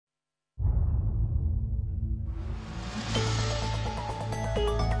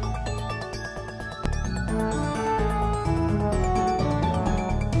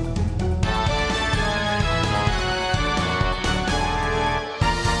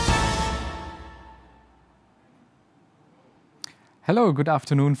Hello, good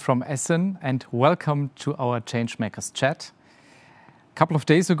afternoon from Essen and welcome to our Changemakers chat. A couple of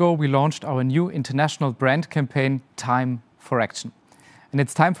days ago, we launched our new international brand campaign, Time for Action. And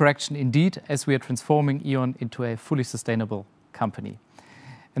it's time for action indeed, as we are transforming E.ON into a fully sustainable company.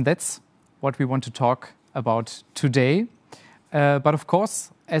 And that's what we want to talk about today. But of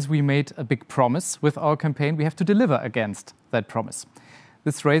course, as we made a big promise with our campaign, we have to deliver against that promise.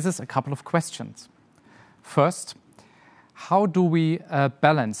 This raises a couple of questions. First, how do we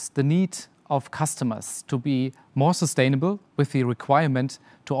balance the need of customers to be more sustainable with the requirement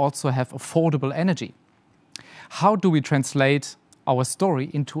to also have affordable energy? How do we translate our story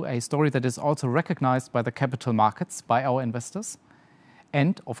into a story that is also recognized by the capital markets, by our investors?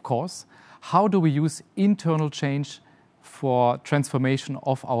 And of course, how do we use internal change for transformation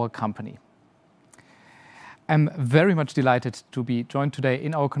of our company? I'm very much delighted to be joined today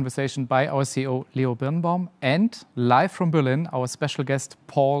in our conversation by our CEO, Leo Birnbaum, and live from Berlin, our special guest,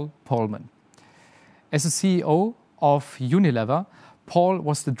 Paul Polman. As the CEO of Unilever, Paul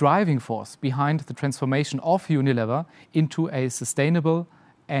was the driving force behind the transformation of Unilever into a sustainable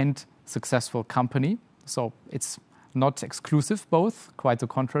and successful company. So it's not exclusive, both, quite the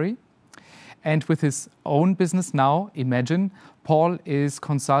contrary. And with his own business now, Imagine, Paul is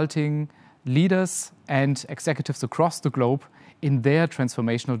consulting leaders and executives across the globe in their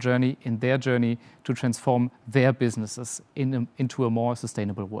transformational journey, in their journey to transform their businesses into a more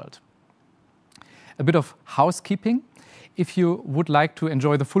sustainable world. A bit of housekeeping. If you would like to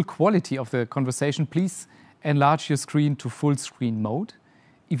enjoy the full quality of the conversation, please enlarge your screen to full screen mode.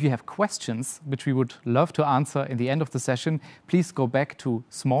 If you have questions, which we would love to answer in the end of the session, please go back to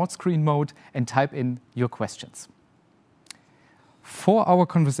small screen mode and type in your questions. For our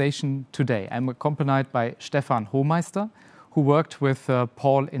conversation today, I'm accompanied by Stefan Hohmeister, who worked with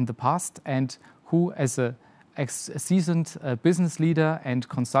Paul in the past and who, as a seasoned business leader and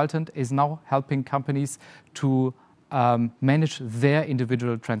consultant, is now helping companies to manage their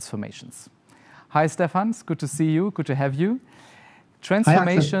individual transformations. Hi, Stefan. It's good to see you. Good to have you.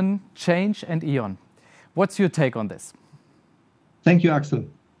 Transformation, change, and E.ON. What's your take on this? Thank you, Axel.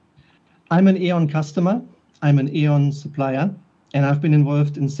 I'm an E.ON customer. I'm an E.ON supplier. And I've been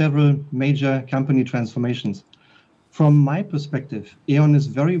involved in several major company transformations. From my perspective, E.ON is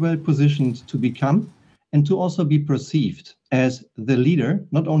very well positioned to become and to also be perceived as the leader,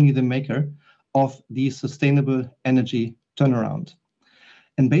 not only the maker, of the sustainable energy turnaround.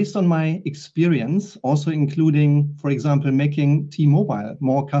 And based on my experience, also including, for example, making T-Mobile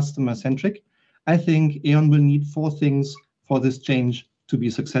more customer-centric, I think E.ON will need 4 things for this change to be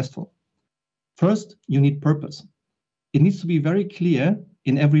successful. First, you need purpose. It needs to be very clear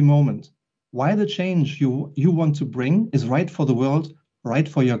in every moment why the change you want to bring is right for the world, right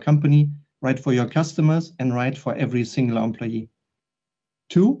for your company, right for your customers, and right for every single employee.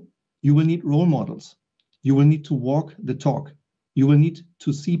 2, you will need role models. You will need to walk the talk. You will need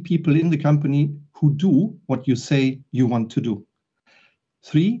to see people in the company who do what you say you want to do.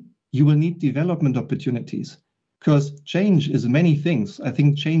 3, you will need development opportunities, because change is many things. I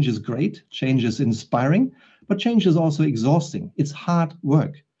think change is great, change is inspiring, but change is also exhausting. It's hard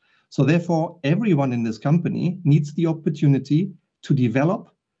work. So therefore, everyone in this company needs the opportunity to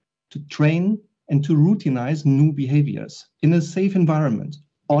develop, to train, and to routinize new behaviors in a safe environment,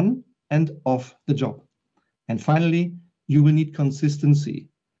 on and off the job. And finally, you will need consistency.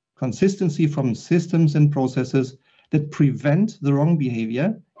 Consistency from systems and processes that prevent the wrong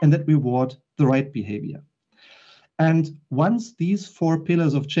behavior and that reward the right behavior. And once these 4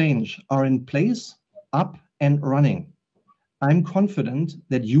 pillars of change are in place, up and running, I'm confident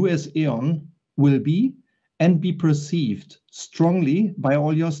that you as E.ON will be and be perceived strongly by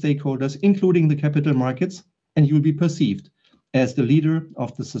all your stakeholders, including the capital markets, and you'll be perceived as the leader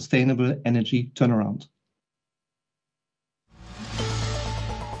of the sustainable energy turnaround.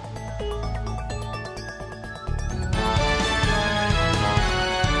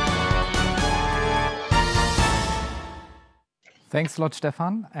 Thanks a lot,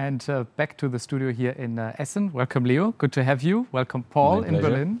 Stefan. And back to the studio here in Essen. Welcome, Leo. Good to have you. Welcome, Paul, in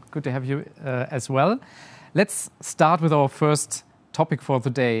Berlin. Good to have you as well. Let's start with our first topic for the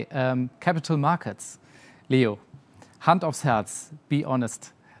day, capital markets. Leo, Hand aufs Herz, be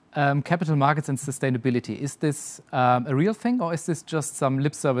honest. Capital markets and sustainability, is this a real thing or is this just some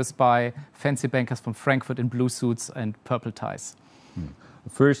lip service by fancy bankers from Frankfurt in blue suits and purple ties?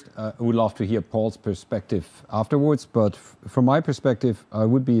 First, I would love to hear Paul's perspective afterwards, but from my perspective, I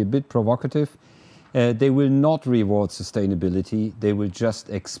would be a bit provocative. They will not reward sustainability, they will just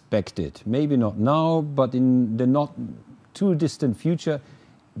expect it. Maybe not now, but in the not too distant future,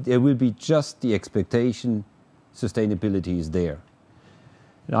 there will be just the expectation sustainability is there.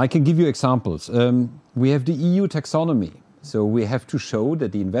 I can give you examples. We have the EU taxonomy. So we have to show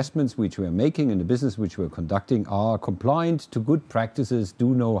that the investments which we are making and the business which we are conducting are compliant to good practices,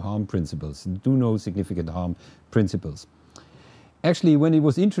 do no harm principles, do no significant harm principles. Actually, when it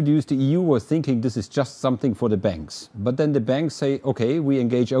was introduced, the EU was thinking this is just something for the banks. But then the banks say, okay, we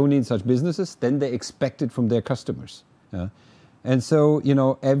engage only in such businesses, then they expect it from their customers. And so,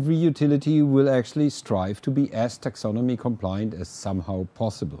 every utility will actually strive to be as taxonomy compliant as somehow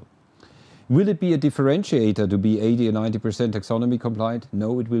possible. Will it be a differentiator to be 80 or 90% taxonomy compliant?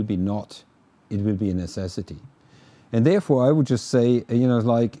 No, it will be not. It will be a necessity. And therefore, I would just say,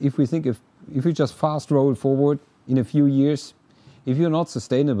 if we just fast roll forward in a few years, if you're not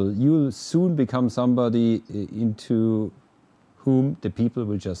sustainable, you'll soon become somebody into whom the people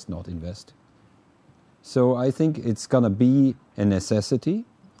will just not invest. So I think it's going to be a necessity.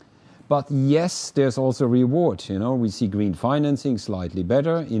 But yes, there's also reward. We see green financing slightly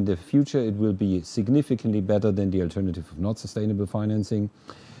better. In the future, it will be significantly better than the alternative of not sustainable financing.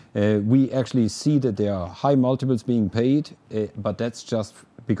 We actually see that there are high multiples being paid, but that's just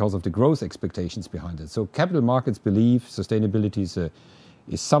because of the growth expectations behind it. So capital markets believe sustainability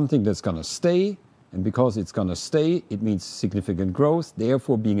is something that's going to stay. And because it's going to stay, it means significant growth.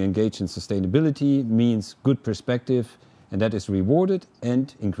 Therefore, being engaged in sustainability means good perspective. And that is rewarded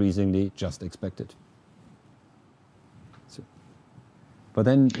and increasingly just expected. So, but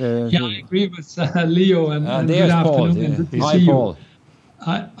then... I agree with Leo. And good afternoon. And good to Hi, see Paul.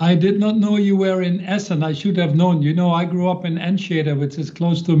 you. I did not know you were in Essen. I should have known. I grew up in Enschede, which is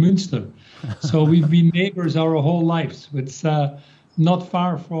close to Münster. So we've been neighbors our whole lives. It's not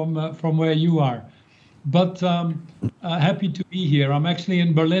far from where you are. But happy to be here. I'm actually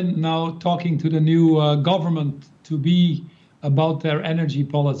in Berlin now talking to the new government to be about their energy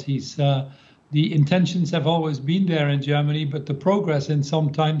policies. The intentions have always been there in Germany, but the progress in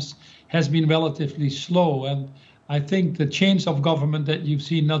sometimes has been relatively slow. And I think the change of government that you've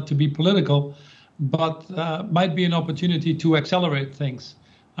seen, not to be political, but might be an opportunity to accelerate things.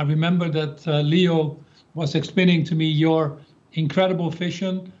 I remember that Leo was explaining to me your incredible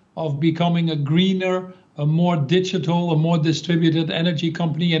vision of becoming a greener, a more digital, a more distributed energy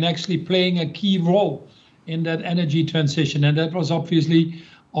company, and actually playing a key role in that energy transition. And that was obviously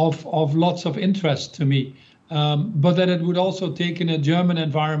of lots of interest to me. But that it would also take in a German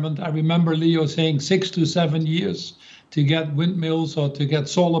environment. I remember Leo saying 6 to 7 years to get windmills or to get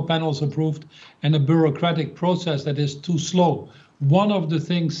solar panels approved, and a bureaucratic process that is too slow. One of the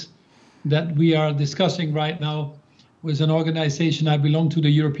things that we are discussing right now with an organization I belong to, the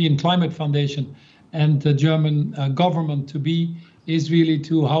European Climate Foundation, and the German government is really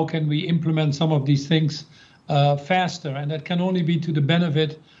to how can we implement some of these things faster. And that can only be to the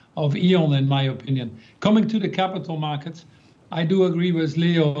benefit of E.ON, in my opinion. Coming to the capital markets, I do agree with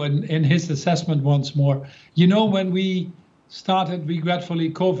Leo in his assessment once more. When we started, regretfully,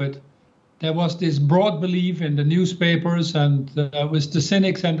 COVID, there was this broad belief in the newspapers and with the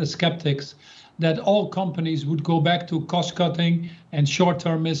cynics and the skeptics that all companies would go back to cost cutting and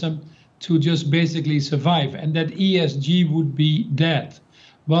short-termism to just basically survive, and that ESG would be dead.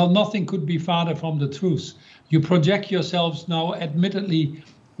 Well, nothing could be farther from the truth. You project yourselves now, admittedly,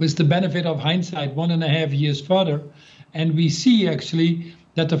 with the benefit of hindsight, 1.5 years further, and we see actually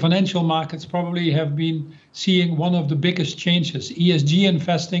that the financial markets probably have been seeing one of the biggest changes. ESG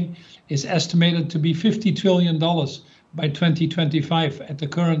investing is estimated to be $50 trillion by 2025 at the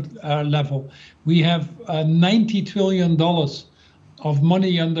current level. We have $90 trillion of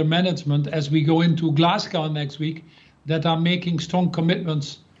money under management as we go into Glasgow next week that are making strong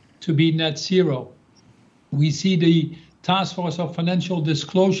commitments to be net zero. We see the task force of financial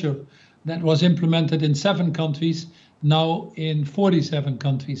disclosure that was implemented in 7 countries, now in 47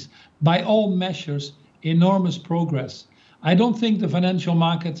 countries. By all measures, enormous progress. I don't think the financial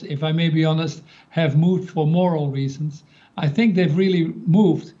markets, if I may be honest, have moved for moral reasons. I think they've really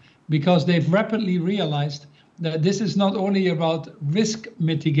moved because they've rapidly realized that this is not only about risk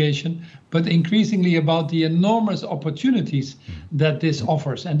mitigation, but increasingly about the enormous opportunities that this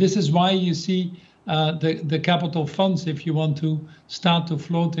offers. And this is why you see the capital funds, if you want to, start to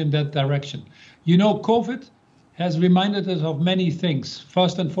float in that direction. COVID has reminded us of many things.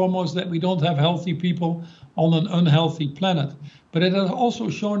 First and foremost, that we don't have healthy people on an unhealthy planet. But it has also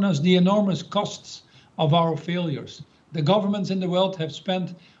shown us the enormous costs of our failures. The governments in the world have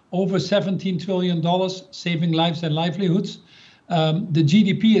spent over $17 trillion saving lives and livelihoods. The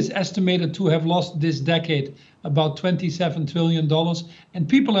GDP is estimated to have lost this decade about $27 trillion. And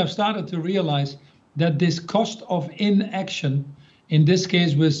people have started to realize that this cost of inaction, in this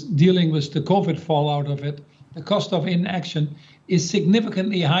case with dealing with the COVID fallout of it, the cost of inaction is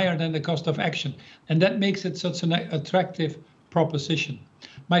significantly higher than the cost of action. And that makes it such an attractive proposition.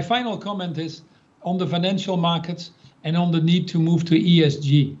 My final comment is on the financial markets and on the need to move to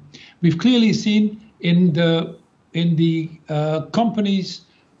ESG. We've clearly seen in the companies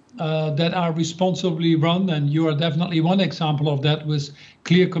that are responsibly run, and you are definitely one example of that, with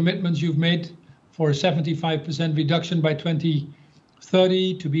clear commitments you've made for a 75% reduction by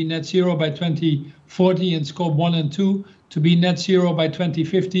 2030, to be net zero by 2040 in scope 1 and 2, to be net zero by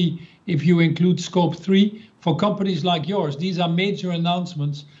 2050 if you include scope 3. For companies like yours, these are major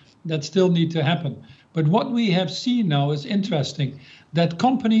announcements that still need to happen. But what we have seen now is interesting, that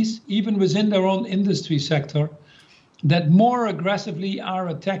companies, even within their own industry sector, that more aggressively are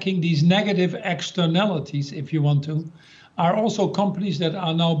attacking these negative externalities, if you want to, are also companies that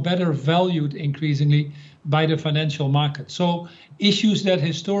are now better valued increasingly by the financial market. So issues that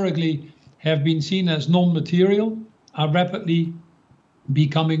historically have been seen as non-material are rapidly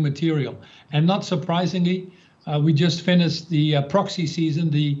becoming material. And not surprisingly, we just finished the proxy season,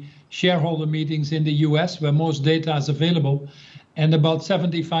 the shareholder meetings in the US, where most data is available, and about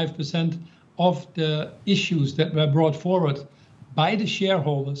 75% of the issues that were brought forward by the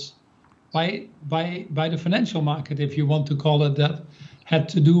shareholders, by the financial market, if you want to call it that, had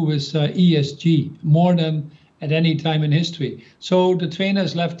to do with ESG, more than at any time in history. So the train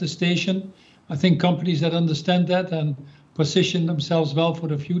has left the station. I think companies that understand that and position themselves well for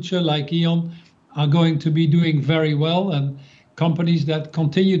the future, like E.ON, are going to be doing very well. And companies that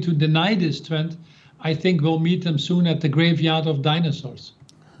continue to deny this trend, I think we'll meet them soon at the graveyard of dinosaurs.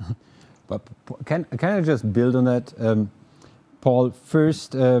 But can I just build on that? Paul,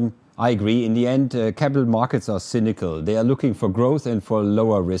 first, I agree. In the end, capital markets are cynical. They are looking for growth and for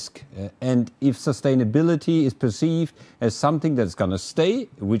lower risk. And if sustainability is perceived as something that's going to stay,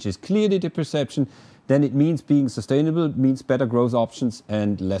 which is clearly the perception, then it means being sustainable means better growth options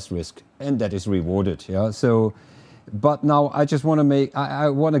and less risk. And that is rewarded. Yeah. So, but now I just want to I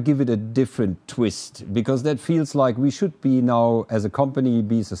want to give it a different twist, because that feels like we should be now as a company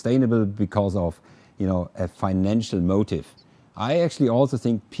be sustainable because of, a financial motive. I actually also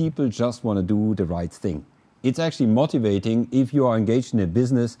think people just want to do the right thing. It's actually motivating if you are engaged in a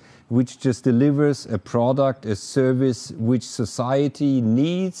business which just delivers a product, a service which society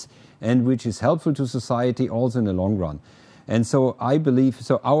needs and which is helpful to society also in the long run. And so I believe,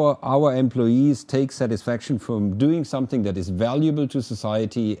 our employees take satisfaction from doing something that is valuable to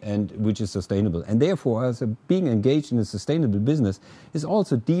society and which is sustainable. And therefore, being engaged in a sustainable business is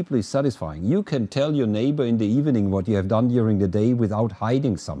also deeply satisfying. You can tell your neighbor in the evening what you have done during the day without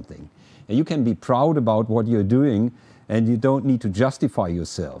hiding something. And you can be proud about what you're doing, and you don't need to justify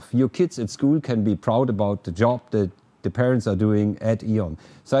yourself. Your kids at school can be proud about the job that the parents are doing at E.ON.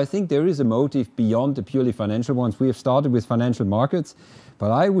 So I think there is a motive beyond the purely financial ones. We have started with financial markets,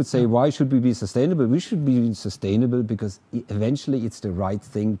 but I would say, why should we be sustainable? We should be sustainable because eventually it's the right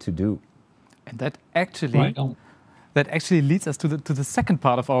thing to do. And that actually leads us to the second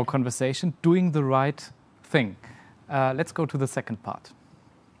part of our conversation, doing the right thing. Let's go to the second part.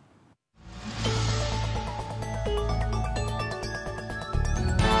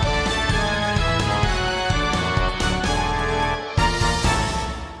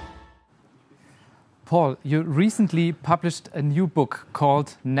 Paul, you recently published a new book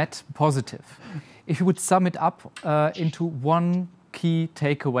called Net Positive. If you would sum it up into one key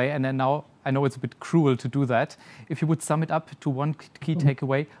takeaway, and then now I know it's a bit cruel to do that. If you would sum it up to one key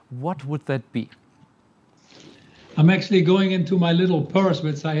takeaway, what would that be? I'm actually going into my little purse,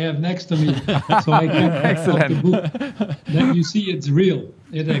 which I have next to me, so I can out the book. Then you see it's real,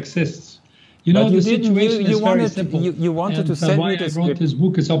 it exists. The situation is very simple. You wanted to send me this. Why I wrote this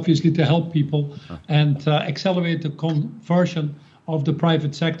book is obviously to help people and accelerate the conversion of the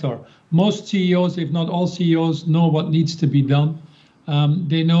private sector. Most CEOs, if not all CEOs, know what needs to be done.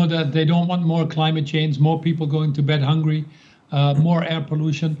 They know that they don't want more climate change, more people going to bed hungry, more air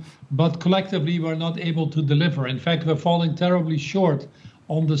pollution. But collectively, we're not able to deliver. In fact, we're falling terribly short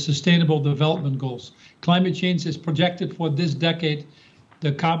on the Sustainable Development Goals. Climate change is projected for this decade,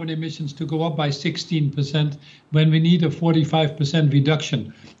 the carbon emissions to go up by 16% when we need a 45%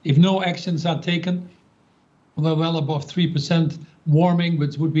 reduction. If no actions are taken, we're well above 3% warming,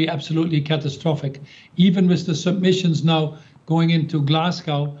 which would be absolutely catastrophic. Even with the submissions now going into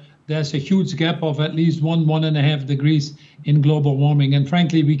Glasgow, there's a huge gap of at least 1.5 degrees in global warming. And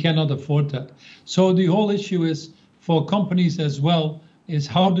frankly, we cannot afford that. So the whole issue is for companies as well, is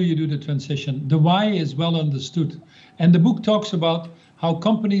how do you do the transition? The why is well understood. And the book talks about how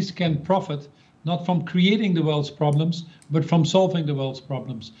companies can profit not from creating the world's problems, but from solving the world's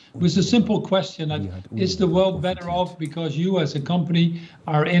problems. With a simple question, is the world better off because you as a company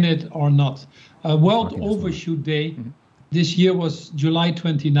are in it or not? World Overshoot Day this year was July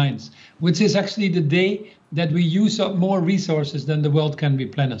 29th, which is actually the day that we use up more resources than the world can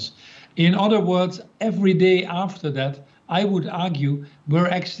replenish. In other words, every day after that, I would argue we're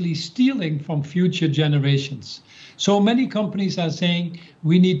actually stealing from future generations. So many companies are saying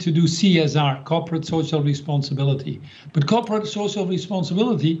we need to do CSR, corporate social responsibility. But corporate social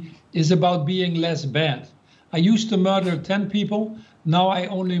responsibility is about being less bad. I used to murder 10 people. Now I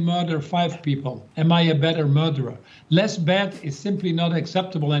only murder 5 people. Am I a better murderer? Less bad is simply not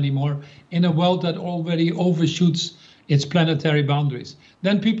acceptable anymore in a world that already overshoots its planetary boundaries.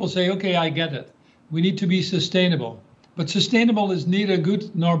 Then people say, okay, I get it. We need to be sustainable. But sustainable is neither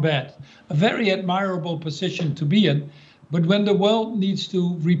good nor bad. A very admirable position to be in. But when the world needs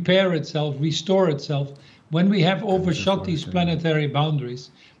to repair itself, restore itself, when we have overshot these planetary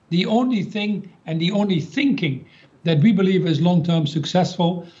boundaries, the only thing and the only thinking that we believe is long-term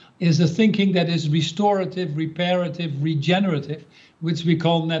successful is a thinking that is restorative, reparative, regenerative, which we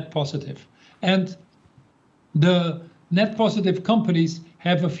call net positive. And the net positive companies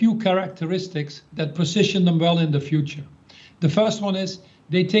have a few characteristics that position them well in the future. The first one is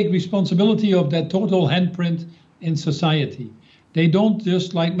they take responsibility of their total handprint in society. They don't,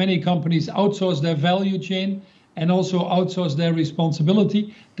 just like many companies, outsource their value chain and also outsource their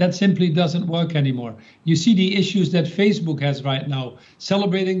responsibility. That simply doesn't work anymore. You see the issues that Facebook has right now,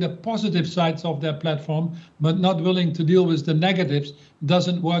 celebrating the positive sides of their platform, but not willing to deal with the negatives,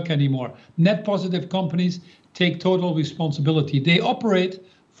 doesn't work anymore. Net positive companies take total responsibility. They operate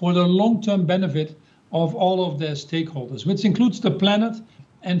for the long-term benefit of all of their stakeholders, which includes the planet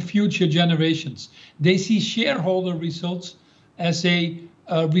and future generations. They see shareholder results as a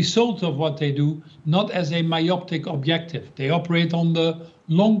result of what they do, not as a myopic objective. They operate on the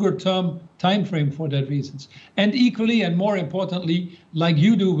longer-term time frame for that reasons. And equally and more importantly, like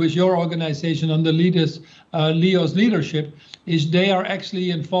you do with your organization under Leo's leadership, is they are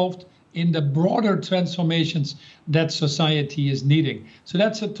actually involved in the broader transformations that society is needing. So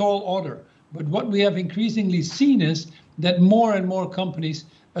that's a tall order. But what we have increasingly seen is that more and more companies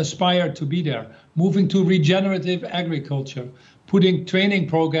aspire to be there, moving to regenerative agriculture, putting training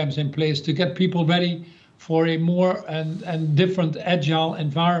programs in place to get people ready for a more and different agile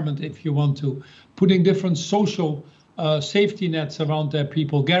environment, if you want to, putting different social safety nets around their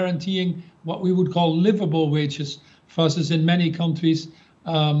people, guaranteeing what we would call livable wages versus in many countries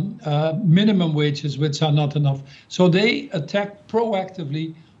minimum wages, which are not enough. So they attack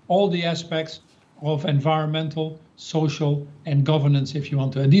proactively all the aspects of environmental, social, and governance, if you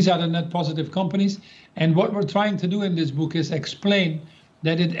want to. And these are the net positive companies. And what we're trying to do in this book is explain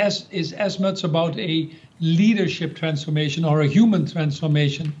that it is as much about a leadership transformation or a human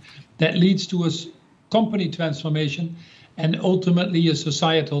transformation that leads to a company transformation and ultimately a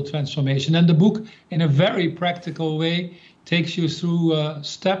societal transformation. And the book, in a very practical way, takes you through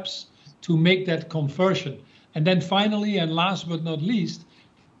steps to make that conversion. And then finally, and last but not least,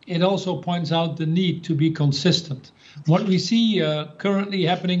 it also points out the need to be consistent. What we see currently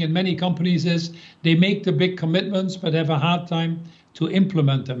happening in many companies is they make the big commitments, but have a hard time to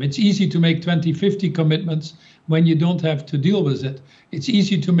implement them. It's easy to make 2050 commitments when you don't have to deal with it. It's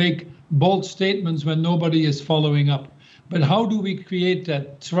easy to make bold statements when nobody is following up. But how do we create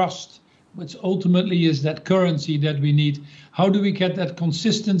that trust, which ultimately is that currency that we need? How do we get that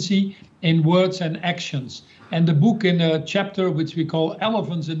consistency in words and actions? And the book, in a chapter which we call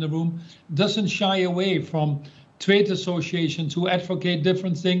Elephants in the Room, doesn't shy away from trade associations who advocate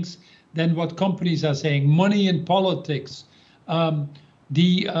different things than what companies are saying. Money in politics,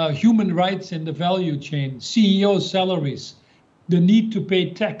 the human rights in the value chain, CEO salaries, the need to pay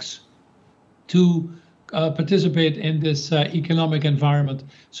tax to participate in this economic environment.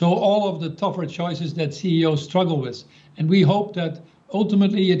 So all of the tougher choices that CEOs struggle with. And we hope that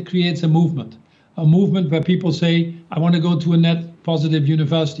ultimately it creates a movement where people say, I want to go to a net positive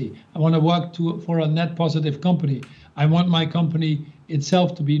university. I want to work for a net positive company. I want my company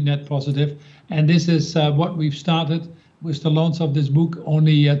itself to be net positive. And this is what we've started with the launch of this book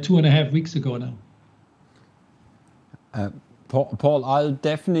only 2.5 weeks ago now. Paul, I'll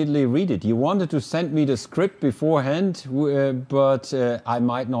definitely read it. You wanted to send me the script beforehand, but I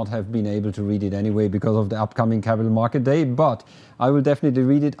might not have been able to read it anyway because of the upcoming Capital Market Day, but I will definitely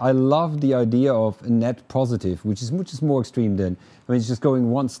read it. I love the idea of net positive, which is more extreme than, it's just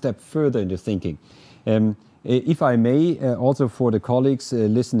going one step further into thinking. If I may, also for the colleagues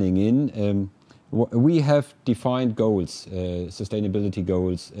listening in, We have defined goals, sustainability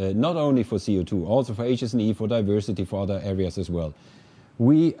goals, not only for CO2, also for HS&E, for diversity, for other areas as well.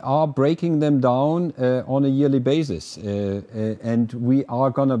 We are breaking them down on a yearly basis, and we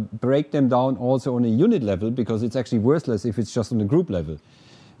are going to break them down also on a unit level, because it's actually worthless if it's just on a group level.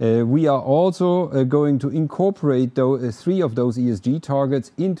 We are also going to incorporate 3 of those ESG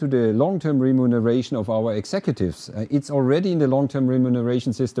targets into the long-term remuneration of our executives. It's already in the long-term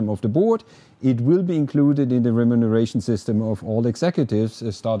remuneration system of the board. It will be included in the remuneration system of all executives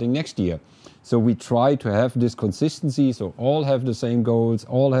starting next year. So we try to have this consistency, so all have the same goals,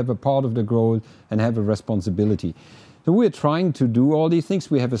 all have a part of the goal and have a responsibility. So we're trying to do all these things.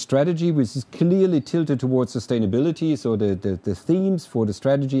 We have a strategy which is clearly tilted towards sustainability. So the themes for the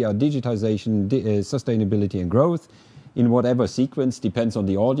strategy are digitization, sustainability and growth, in whatever sequence, depends on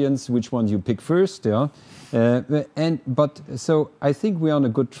the audience, which one you pick first. Yeah? So I think we're on a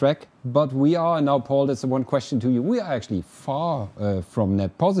good track, but we are, and now Paul, that's the one question to you, we are actually far from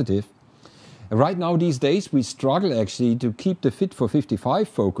net positive. Right now, these days, we struggle actually to keep the Fit for 55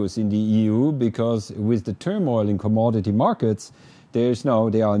 focus in the EU, because with the turmoil in commodity markets, there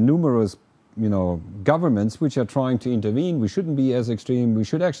are numerous, governments which are trying to intervene. We shouldn't be as extreme. We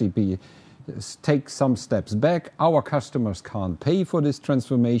should actually take some steps back. Our customers can't pay for this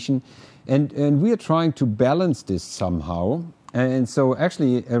transformation, and we are trying to balance this somehow. And so,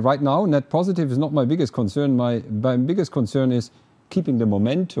 actually, right now, net positive is not my biggest concern. My biggest concern is keeping the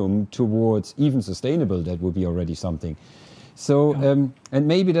momentum towards even sustainable. That would be already something. So, and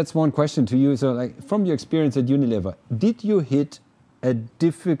maybe that's one question to you. So, like, from your experience at Unilever, did you hit a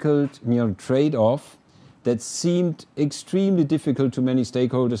difficult, trade-off that seemed extremely difficult to many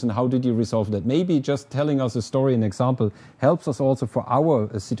stakeholders, and how did you resolve that? Maybe just telling us a story, an example, helps us also for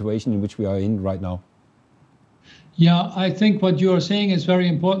our situation in which we are in right now. Yeah, I think what you are saying is very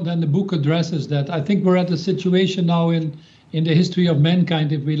important, and the book addresses that. I think we're at a situation now in the history of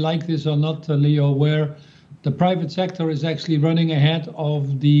mankind, if we like this or not, Leo, where the private sector is actually running ahead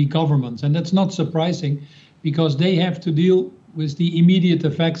of the governments. And that's not surprising, because they have to deal with the immediate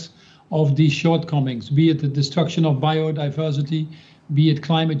effects of these shortcomings, be it the destruction of biodiversity, be it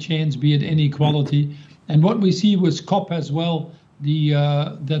climate change, be it inequality. And what we see with COP as well,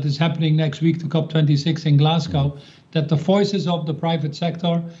 that is happening next week, the COP26 in Glasgow, that the voices of the private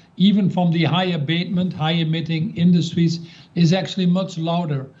sector, even from the high abatement, high emitting industries, is actually much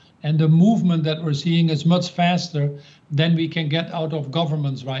louder. And the movement that we're seeing is much faster than we can get out of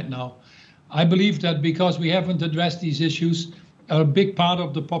governments right now. I believe that because we haven't addressed these issues, a big part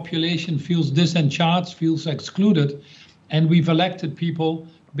of the population feels disenchanted, feels excluded, and we've elected people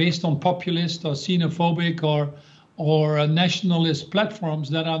based on populist or xenophobic or nationalist platforms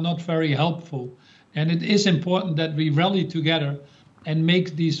that are not very helpful. And it is important that we rally together and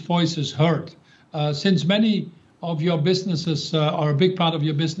make these voices heard. Since many of your businesses, or a big part of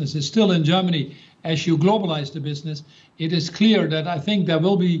your business, is still in Germany, as you globalize the business, it is clear that I think there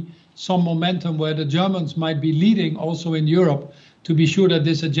will be some momentum where the Germans might be leading also in Europe to be sure that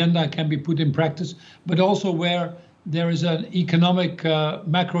this agenda can be put in practice, but also where there is an economic,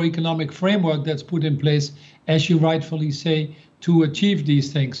 macroeconomic framework that's put in place, as you rightfully say, to achieve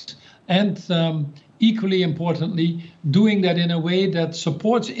these things. And equally importantly, doing that in a way that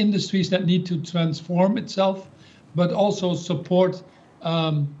supports industries that need to transform itself, but also support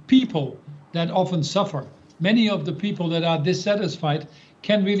people that often suffer. Many of the people that are dissatisfied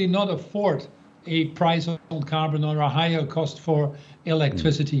can really not afford a price on carbon or a higher cost for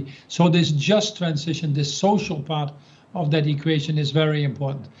electricity. So this just transition, this social part of that equation is very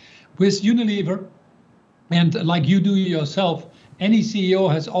important. With Unilever, and like you do yourself, any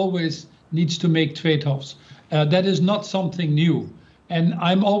CEO has always needs to make trade-offs. That is not something new. And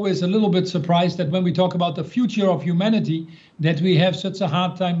I'm always a little bit surprised that when we talk about the future of humanity, that we have such a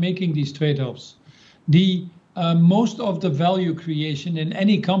hard time making these trade-offs. Most of the value creation in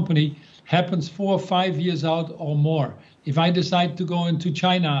any company happens 4 or 5 years out or more. If I decide to go into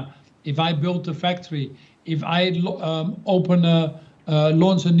China, if I build a factory, if I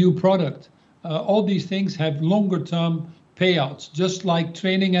launch a new product, all these things have longer-term payouts, just like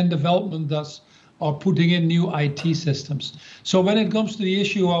training and development does, or putting in new IT systems. So when it comes to the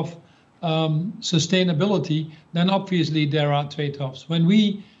issue of sustainability, then obviously there are trade-offs. When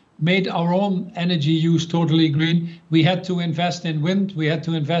we made our own energy use totally green, we had to invest in wind, we had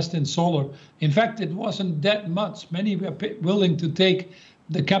to invest in solar. In fact, it wasn't that much. Many were willing to take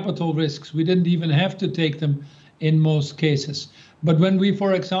the capital risks. We didn't even have to take them in most cases. But when we,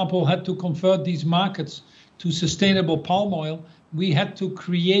 for example, had to convert these markets to sustainable palm oil, we had to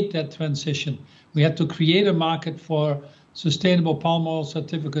create that transition. We had to create a market for sustainable palm oil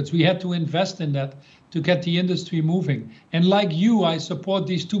certificates. We had to invest in that to get the industry moving. And like you, I support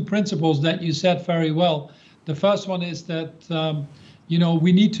these two principles that you said very well. The first one is that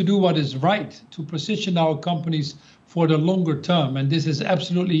we need to do what is right to position our companies for the longer term. And this is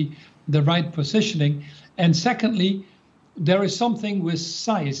absolutely the right positioning. And secondly, there is something with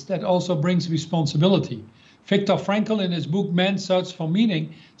size that also brings responsibility. Viktor Frankl, in his book Man's Search for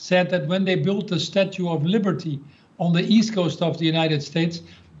Meaning, said that when they built the Statue of Liberty on the east coast of the United States,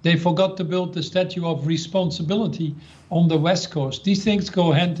 they forgot to build the Statue of Responsibility on the west coast. These things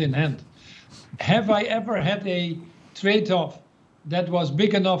go hand in hand. Have I ever had a trade-off that was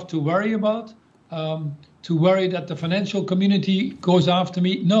big enough to worry about, to worry that the financial community goes after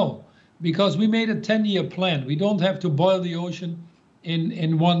me? No, because we made a 10-year plan. We don't have to boil the ocean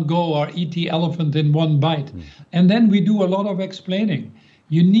in one go or eat the elephant in one bite. And then we do a lot of explaining.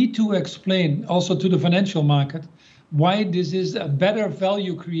 You need to explain also to the financial market why this is a better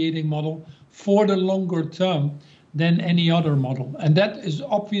value creating model for the longer term than any other model. And that is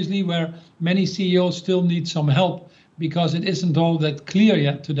obviously where many CEOs still need some help, because it isn't all that clear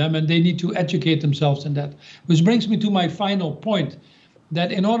yet to them, and they need to educate themselves in that. Which brings me to my final point,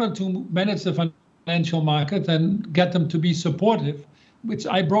 that in order to manage the financial market and get them to be supportive, which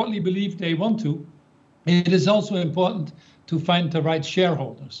I broadly believe they want to, it is also important to find the right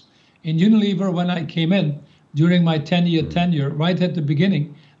shareholders. In Unilever, when I came in during my 10-year tenure, right at the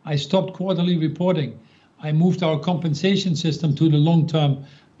beginning, I stopped quarterly reporting. I moved our compensation system to the long term.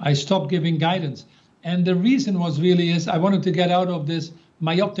 I stopped giving guidance. And the reason was really I wanted to get out of this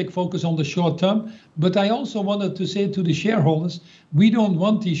myopic focus on the short term, but I also wanted to say to the shareholders, we don't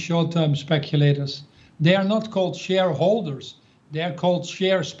want these short-term speculators. They are not called shareholders. They are called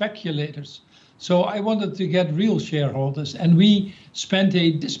share speculators. So I wanted to get real shareholders, and we spent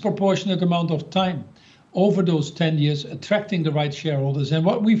a disproportionate amount of time over those 10 years attracting the right shareholders. And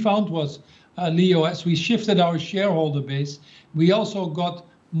what we found was, Leo, as we shifted our shareholder base, we also got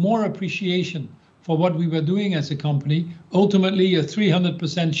more appreciation for what we were doing as a company, ultimately a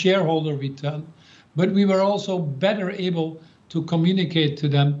 300% shareholder return. But we were also better able to communicate to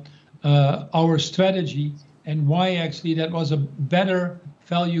them our strategy and why actually that was a better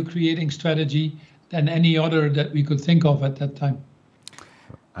value creating strategy than any other that we could think of at that time.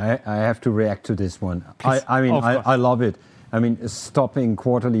 I have to react to this one. I love it. I mean, stopping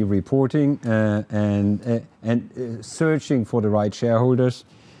quarterly reporting and searching for the right shareholders.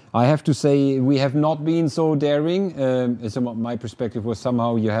 I have to say we have not been so daring. My perspective was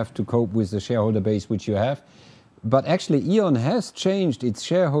somehow you have to cope with the shareholder base which you have. But actually, E.ON has changed its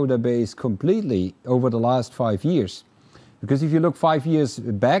shareholder base completely over the last 5 years. Because if you look 5 years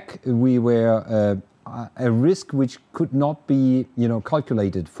back, we were a risk which could not be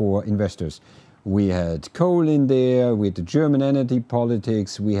calculated for investors. We had coal in there, we had the German energy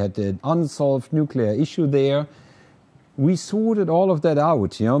politics, we had an unsolved nuclear issue there. We sorted all of that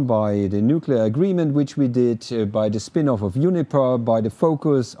out by the nuclear agreement, which we did, by the spin-off of Uniper, by the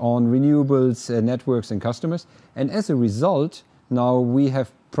focus on renewables, networks and customers. And as a result, now we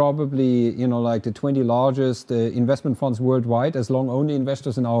have probably, like the 20 largest investment funds worldwide as long-only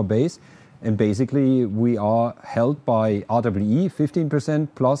investors in our base. And basically, we are held by RWE, 15%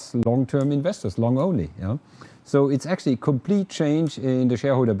 plus long-term investors, long-only. So it's actually a complete change in the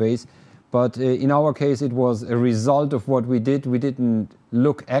shareholder base. But in our case, it was a result of what we did. We didn't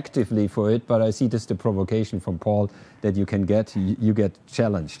look actively for it, but I see this the provocation from Paul that you get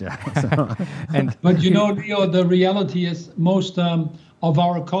challenged. But Leo, the reality is most of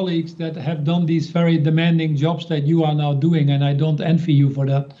our colleagues that have done these very demanding jobs that you are now doing, and I don't envy you for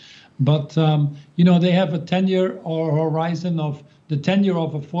that, but they have a tenure or horizon of the tenure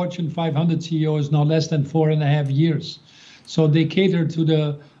of a Fortune 500 CEO is now less than 4.5 years. So they cater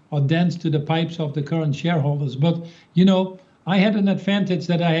to dance to the pipes of the current shareholders. But, I had an advantage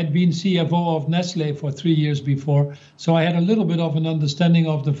that I had been CFO of Nestle for 3 years before. So I had a little bit of an understanding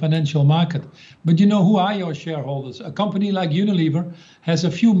of the financial market. But who are your shareholders? A company like Unilever has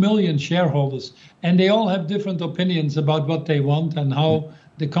a few million shareholders, and they all have different opinions about what they want and how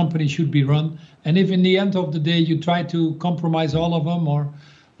the company should be run. And if in the end of the day you try to compromise all of them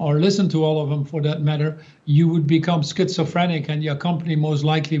or listen to all of them for that matter, you would become schizophrenic and your company most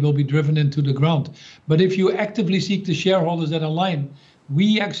likely will be driven into the ground. But if you actively seek the shareholders that align,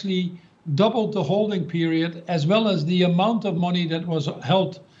 we actually doubled the holding period as well as the amount of money that was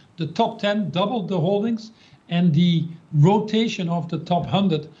held. The top 10 doubled the holdings, and the rotation of the top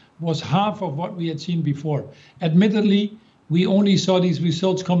 100 was half of what we had seen before. Admittedly, we only saw these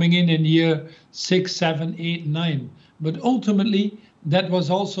results coming in year 6, 7, 8, 9. But ultimately, that was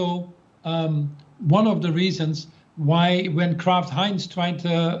also one of the reasons why when Kraft Heinz tried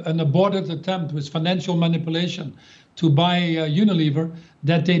an aborted attempt with financial manipulation to buy Unilever,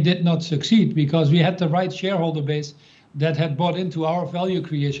 that they did not succeed, because we had the right shareholder base that had bought into our value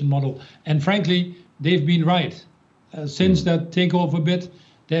creation model. And frankly, they've been right. Since that takeover bid,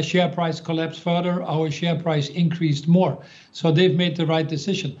 their share price collapsed further, our share price increased more. So they've made the right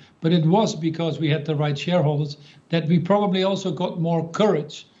decision. But it was because we had the right shareholders that we probably also got more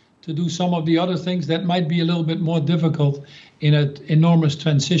courage to do some of the other things that might be a little bit more difficult in an enormous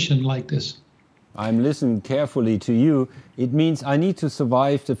transition like this. I'm listening carefully to you. It means I need to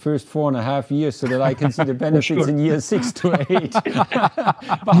survive the first 4.5 years so that I can see the benefits in year 6 to 8.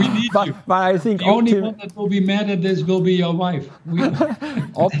 We need you. But I think the only one that will be mad at this will be your wife.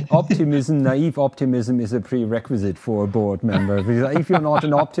 Optimism, naive optimism, is a prerequisite for a board member. Because if you're not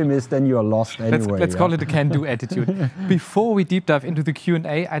an optimist, then you're lost anyway. Let's call it a can-do attitude. Before we deep dive into the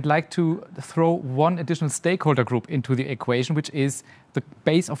Q&A, I'd like to throw one additional stakeholder group into the equation, which is the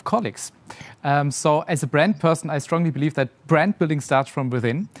base of colleagues. So as a brand person, I strongly believe that brand building starts from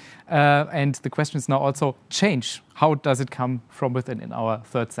within. And the question is now also change. How does it come from within in our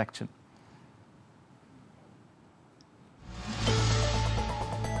third section?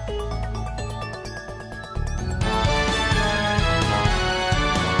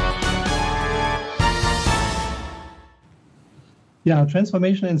 Yeah,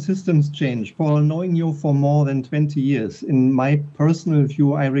 transformation and systems change. Paul, knowing you for more than 20 years, in my personal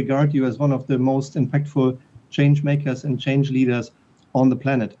view, I regard you as one of the most impactful change makers and change leaders on the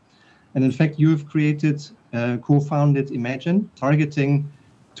planet. And in fact, you have created, co-founded Imagine, targeting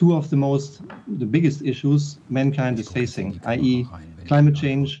two of the biggest issues mankind is facing, i.e. climate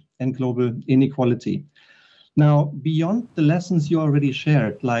change and global inequality. Now, beyond the lessons you already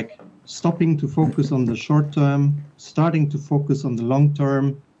shared, like stopping to focus on the short term, starting to focus on the long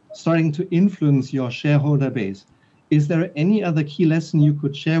term, starting to influence your shareholder base, is there any other key lesson you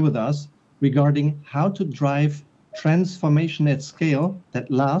could share with us regarding how to drive transformation at scale that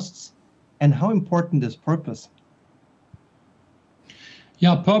lasts, and how important is purpose?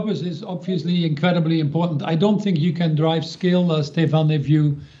 Yeah, purpose is obviously incredibly important. I don't think you can drive scale, Stefan, if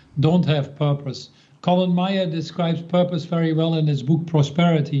you don't have purpose. Colin Meyer describes purpose very well in his book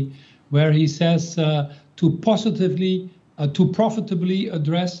Prosperity, where he says to profitably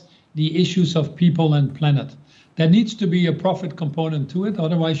address the issues of people and planet. There needs to be a profit component to it,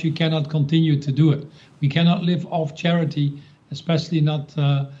 otherwise you cannot continue to do it. We cannot live off charity, especially not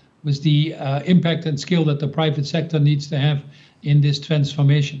with the impact and skill that the private sector needs to have in this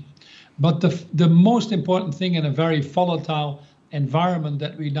transformation. But the most important thing in a very volatile environment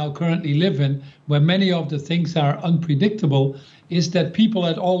that we now currently live in, where many of the things are unpredictable, is that people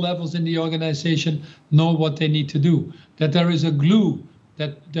at all levels in the organization know what they need to do, that there is a glue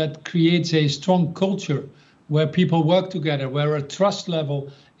that creates a strong culture where people work together, where a trust level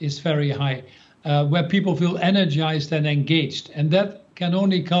is very high, where people feel energized and engaged. And that can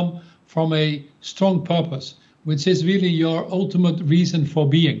only come from a strong purpose, which is really your ultimate reason for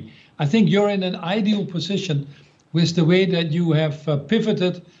being. I think you're in an ideal position with the way that you have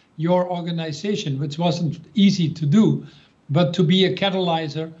pivoted your organization, which wasn't easy to do, but to be a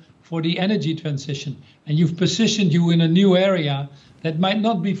catalyzer for the energy transition. And you've positioned you in a new area that might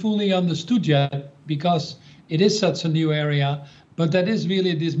not be fully understood yet because it is such a new area, but that is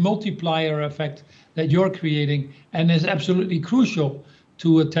really this multiplier effect that you're creating and is absolutely crucial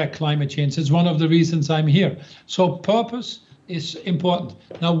to attack climate change. It's one of the reasons I'm here. So purpose is important.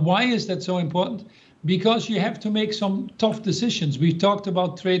 Now, why is that so important? Because you have to make some tough decisions. We talked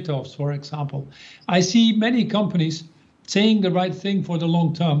about trade-offs, for example. I see many companies saying the right thing for the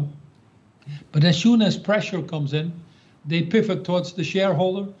long term, but as soon as pressure comes in, they pivot towards the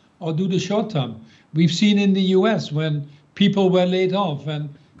shareholder or do the short term. We've seen in the US when people were laid off and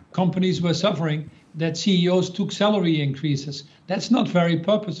companies were suffering, that CEOs took salary increases. That's not very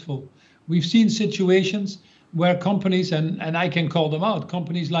purposeful. We've seen situations where companies, and I can call them out,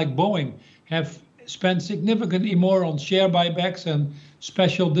 companies like Boeing have spent significantly more on share buybacks and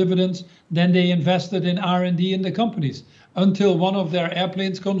special dividends than they invested in R&D in the companies, until one of their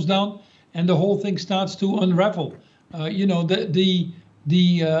airplanes comes down and the whole thing starts to unravel. The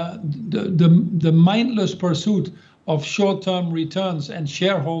mindless pursuit of short-term returns and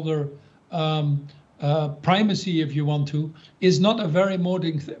shareholder primacy, if you want to, is not a very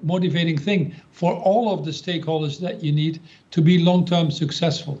motivating thing for all of the stakeholders that you need to be long-term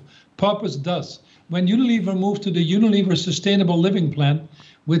successful. Purpose does. When Unilever moved to the Unilever Sustainable Living Plan,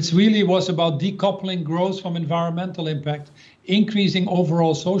 which really was about decoupling growth from environmental impact, increasing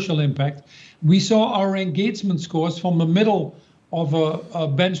overall social impact, we saw our engagement scores from the middle of a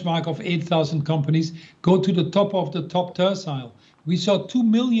benchmark of 8,000 companies, go to the top of the top tercile. We saw 2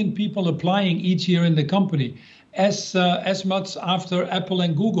 million people applying each year in the company, as much after Apple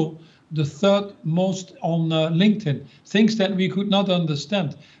and Google, the third most on LinkedIn, things that we could not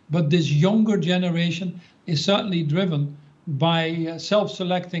understand. But this younger generation is certainly driven by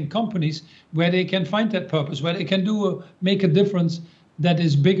self-selecting companies where they can find that purpose, where they can make a difference that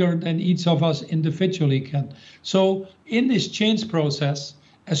is bigger than each of us individually can. So in this change process,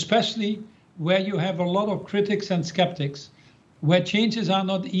 especially where you have a lot of critics and skeptics, where changes are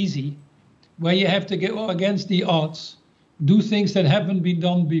not easy, where you have to go against the odds, do things that haven't been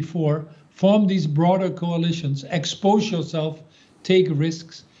done before, form these broader coalitions, expose yourself, take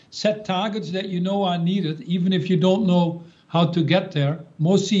risks, set targets that you know are needed, even if you don't know how to get there.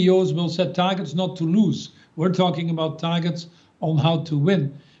 Most CEOs will set targets not to lose. We're talking about targets on how to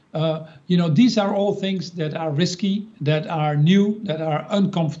win. These are all things that are risky, that are new, that are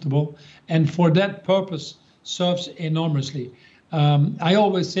uncomfortable, and for that purpose serves enormously. I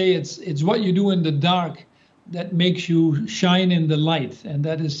always say it's what you do in the dark that makes you shine in the light, and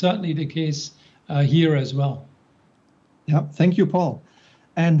that is certainly the case here as well. Yeah, thank you, Paul.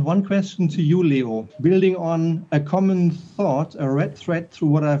 And one question to you, Leo, building on a common thought, a red thread through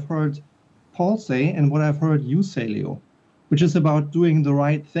what I've heard Paul say and what I've heard you say, Leo, which is about doing the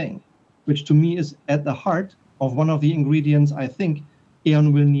right thing, which to me is at the heart of one of the ingredients I think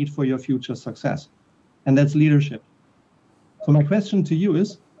E.ON will need for your future success, and that's leadership. So my question to you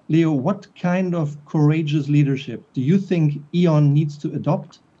is, Leo, what kind of courageous leadership do you think E.ON needs to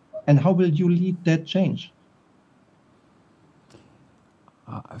adopt, and how will you lead that change?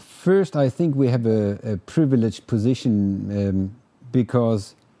 First, I think we have a privileged position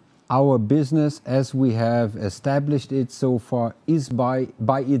because our business, as we have established it so far, is by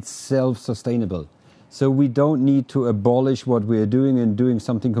itself sustainable. So we don't need to abolish what we are doing and doing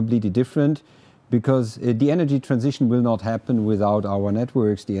something completely different, because the energy transition will not happen without our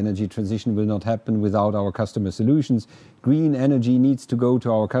networks. The energy transition will not happen without our customer solutions. Green energy needs to go to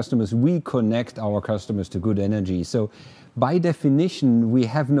our customers. We connect our customers to good energy. So by definition, we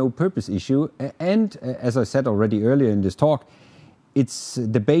have no purpose issue. And as I said already earlier in this talk, it's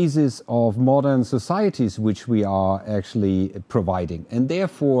the basis of modern societies which we are actually providing. And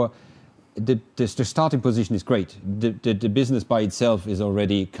therefore, the starting position is great. The business by itself is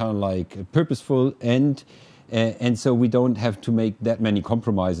already kind of like purposeful, and so we don't have to make that many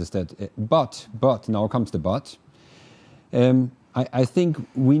compromises. But now comes the but. I think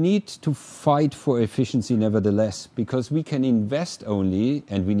we need to fight for efficiency nevertheless, because we can invest only,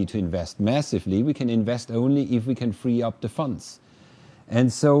 and we need to invest massively, we can invest only if we can free up the funds.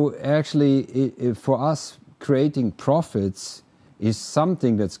 And so actually, for us, creating profits is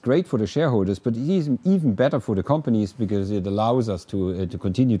something that's great for the shareholders, but it is even better for the companies because it allows us to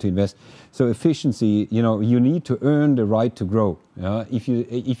continue to invest. So efficiency, you need to earn the right to grow. If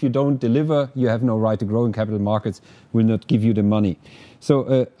you don't deliver, you have no right to grow, and capital markets will not give you the money.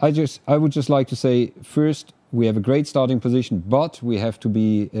 So I would just like to say, first, we have a great starting position, but we have to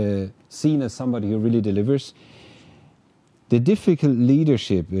be seen as somebody who really delivers. The difficult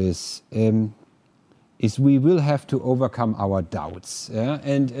leadership is we will have to overcome our doubts.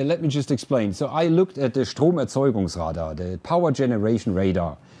 And let me just explain. So I looked at the Stromerzeugungsradar, the power generation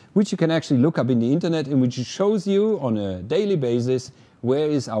radar, which you can actually look up in the internet, and which shows you on a daily basis where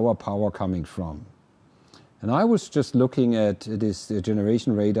is our power coming from. And I was just looking at this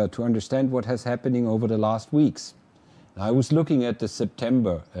generation radar to understand what has happening over the last weeks. And I was looking at the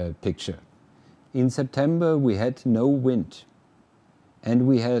September picture. In September, we had no wind. And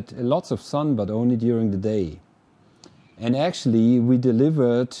we had lots of sun, but only during the day. And actually, we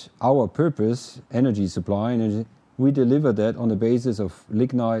delivered our purpose, energy supply, we delivered that on the basis of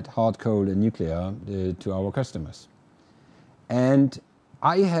lignite, hard coal, and nuclear to our customers. And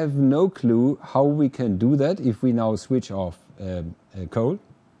I have no clue how we can do that if we now switch off coal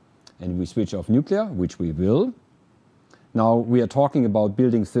and we switch off nuclear, which we will. Now, we are talking about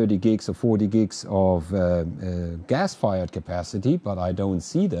building 30 gigs or 40 gigs of gas-fired capacity, but I don't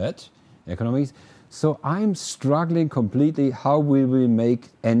see that economics. So I'm struggling completely how we will make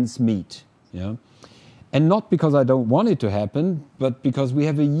ends meet. And not because I don't want it to happen, but because we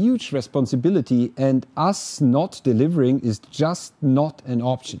have a huge responsibility, and us not delivering is just not an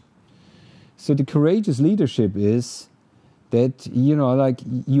option. So the courageous leadership is that,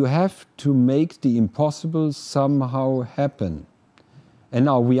 you have to make the impossible somehow happen. And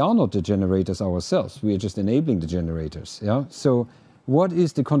now we are not the generators ourselves. We are just enabling the generators. So what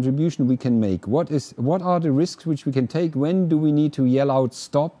is the contribution we can make? What are the risks which we can take? When do we need to yell out,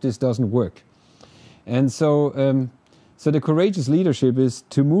 stop, this doesn't work? And so So the courageous leadership is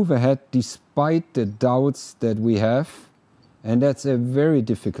to move ahead despite the doubts that we have. And that's a very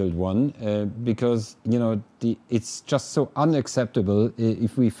difficult one because, it's just so unacceptable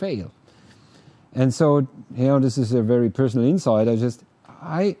if we fail. And so, this is a very personal insight.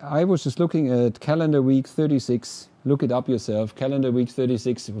 I was just looking at calendar week 36. Look it up yourself, calendar week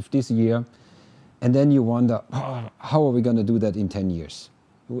 36 of this year. And then you wonder, how are we going to do that in 10 years?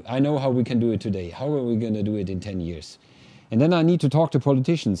 I know how we can do it today. How are we going to do it in 10 years? And then I need to talk to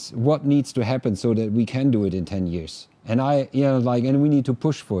politicians. What needs to happen so that we can do it in 10 years? And and we need to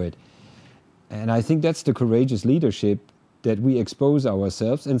push for it. And I think that's the courageous leadership, that we expose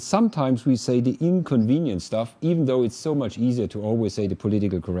ourselves. And sometimes we say the inconvenient stuff, even though it's so much easier to always say the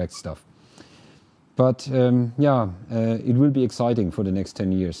politically correct stuff. But it will be exciting for the next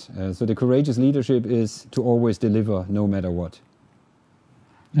 10 years. So the courageous leadership is to always deliver no matter what.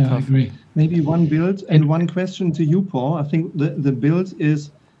 Yeah, I agree. Maybe one build and one question to you, Paul. I think the build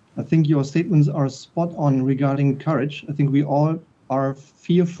is, I think your statements are spot on regarding courage. I think we all are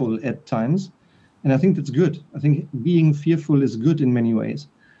fearful at times. And I think that's good. I think being fearful is good in many ways.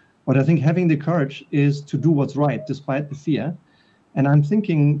 But I think having the courage is to do what's right despite the fear. And I'm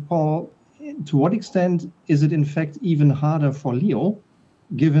thinking, Paul, to what extent is it in fact even harder for Leo,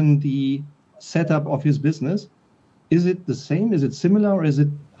 given the setup of his business? Is it the same? Is it similar? Or is it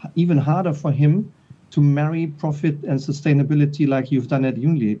even harder for him to marry profit and sustainability like you've done at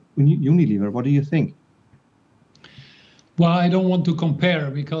Unilever? What do you think? Well, I don't want to compare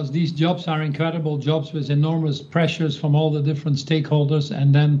because these jobs are incredible jobs with enormous pressures from all the different stakeholders,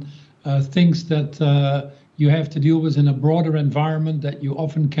 and then things that you have to deal with in a broader environment that you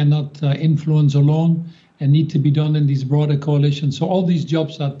often cannot influence alone and need to be done in these broader coalitions. So all these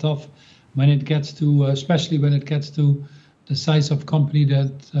jobs are tough when it gets to, especially when it gets to the size of company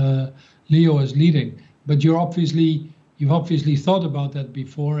that Leo is leading. But you've obviously thought about that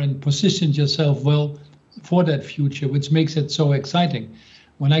before and positioned yourself well for that future, which makes it so exciting.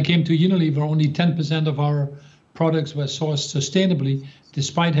 When I came to Unilever, only 10% of our products were sourced sustainably,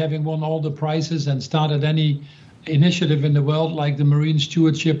 despite having won all the prizes and started any initiative in the world like the Marine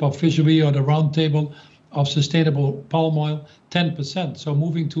Stewardship of Fishery or the Roundtable of Sustainable Palm Oil, 10%. So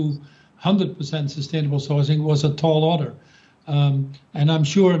moving to 100% sustainable sourcing was a tall order. And I'm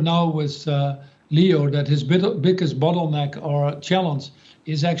sure now with Leo that his biggest bottleneck or challenge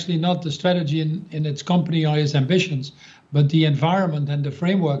is actually not the strategy in its company or his ambitions, but the environment and the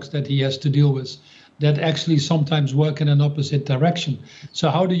frameworks that he has to deal with that actually sometimes work in an opposite direction. So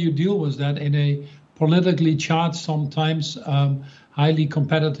how do you deal with that in a politically charged, sometimes highly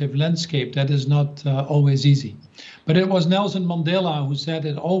competitive landscape that is not always easy? But it was Nelson Mandela who said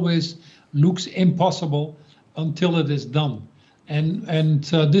it always looks impossible until it is done. And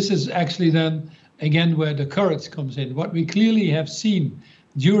this is actually then, again, where the courage comes in. What we clearly have seen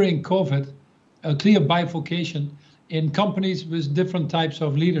during COVID, a clear bifurcation in companies with different types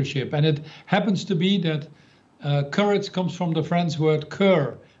of leadership. And it happens to be that courage comes from the French word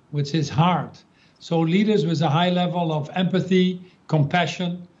cœur, which is heart. So leaders with a high level of empathy,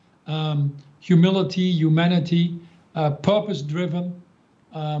 compassion, humility, humanity, purpose-driven,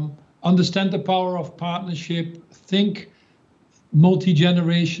 understand the power of partnership, think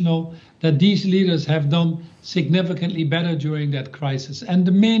multi-generational, that these leaders have done significantly better during that crisis. And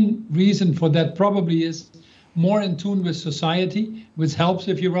the main reason for that probably is more in tune with society, which helps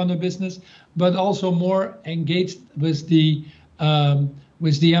if you run a business, but also more engaged with the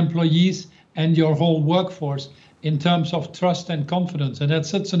employees and your whole workforce in terms of trust and confidence. And that's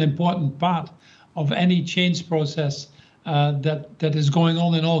such an important part of any change process that is going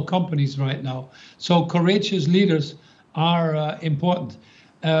on in all companies right now. So courageous leaders are important,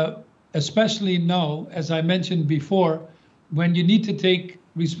 especially now, as I mentioned before, when you need to take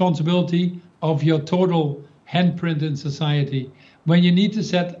responsibility of your total handprint in society, when you need to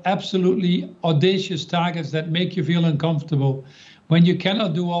set absolutely audacious targets that make you feel uncomfortable, when you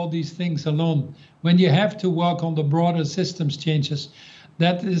cannot do all these things alone, when you have to work on the broader systems changes,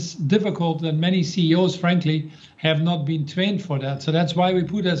 that is difficult, and many CEOs, frankly, have not been trained for that. So that's why we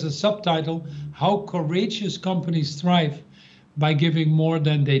put as a subtitle, How Courageous Companies Thrive by Giving More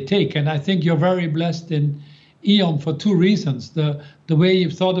Than They Take. And I think you're very blessed in E.ON for two reasons. The way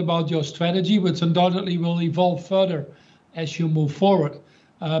you've thought about your strategy, which undoubtedly will evolve further as you move forward,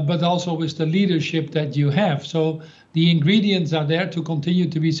 but also with the leadership that you have. So the ingredients are there to continue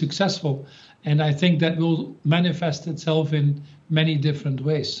to be successful. And I think that will manifest itself in many different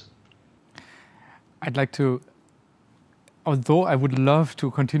ways. I'd like to, although I would love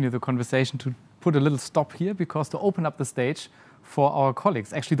to continue the conversation, to put a little stop here, because to open up the stage for our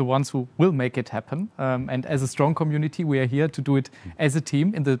colleagues, actually the ones who will make it happen. And as a strong community, we are here to do it as a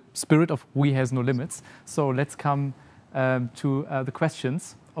team in the spirit of We Has No Limits. So let's come to the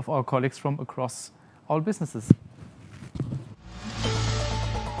questions of our colleagues from across all businesses.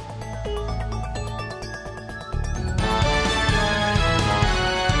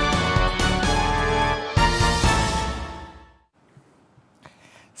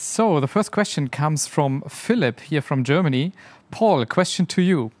 So the first question comes from Philip here from Germany. Paul, question to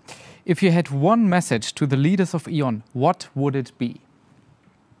you. If you had one message to the leaders of E.ON, what would it be?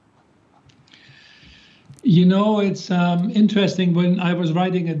 You know, it's interesting when I was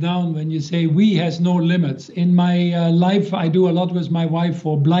writing it down, when you say we has no limits. In my life, I do a lot with my wife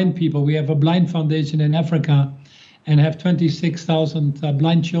for blind people. We have a blind foundation in Africa and have 26,000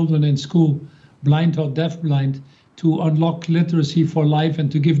 blind children in school, blind or deaf-blind, to unlock literacy for life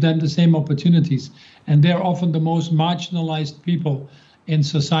and to give them the same opportunities. And they're often the most marginalized people in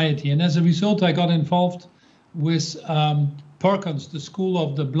society. And as a result, I got involved with Perkins, the School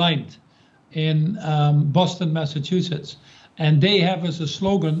of the Blind in Boston, Massachusetts. And they have as a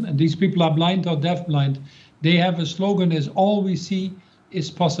slogan, and these people are blind or deaf-blind, they have a slogan is all we see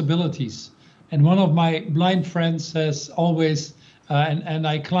is possibilities. And one of my blind friends says always, and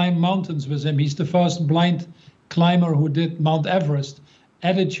I climb mountains with him, he's the first blind climber who did Mount Everest,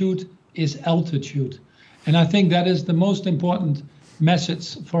 attitude is altitude. And I think that is the most important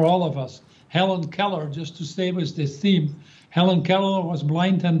message for all of us. Helen Keller, just to stay with this theme, Helen Keller was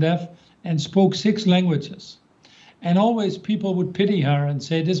blind and deaf and spoke 6 languages. And always people would pity her and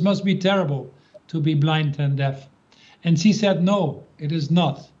say, this must be terrible to be blind and deaf. And she said, no, it is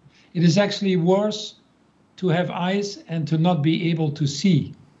not. It is actually worse to have eyes and to not be able to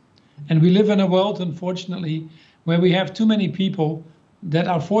see. And we live in a world, unfortunately, where we have too many people that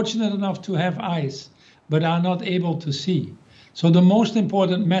are fortunate enough to have eyes, but are not able to see. So the most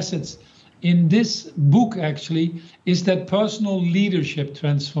important message in this book, actually, is that personal leadership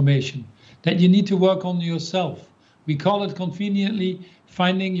transformation, that you need to work on yourself. We call it conveniently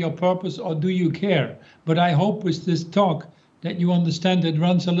finding your purpose or do you care? But I hope with this talk that you understand it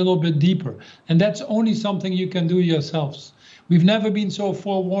runs a little bit deeper. And that's only something you can do yourselves. We've never been so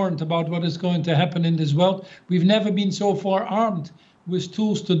forewarned about what is going to happen in this world. We've never been so forearmed with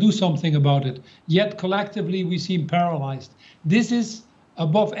tools to do something about it. Yet collectively we seem paralyzed. This is,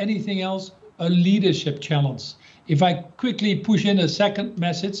 above anything else, a leadership challenge. If I quickly push in a second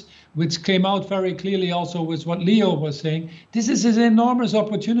message, which came out very clearly also with what Leo was saying, this is an enormous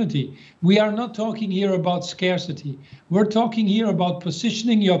opportunity. We are not talking here about scarcity. We're talking here about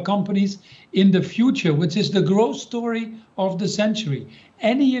positioning your companies in the future, which is the growth story of the century.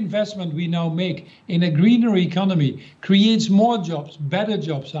 Any investment we now make in a greener economy creates more jobs, better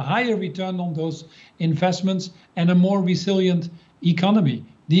jobs, a higher return on those investments, and a more resilient economy.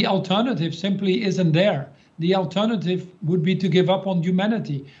 The alternative simply isn't there. The alternative would be to give up on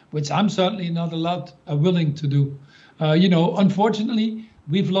humanity, which I'm certainly not willing to do. Unfortunately,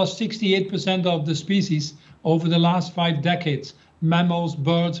 we've lost 68% of the species over the last 5 decades. Mammals,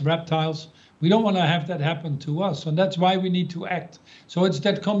 birds, reptiles. We don't want to have that happen to us, and that's why we need to act. So it's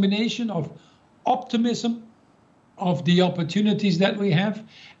that combination of optimism, of the opportunities that we have,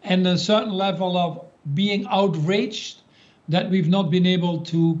 and a certain level of being outraged that we've not been able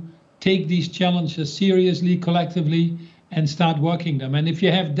to take these challenges seriously, collectively, and start working them. And if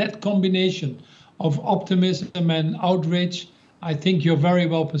you have that combination of optimism and outrage, I think you're very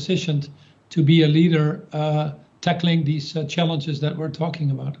well positioned to be a leader tackling these challenges that we're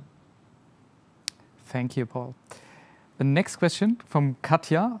talking about. Thank you, Paul. The next question from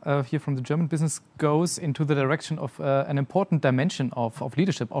Katja, here from the German business, goes into the direction of an important dimension of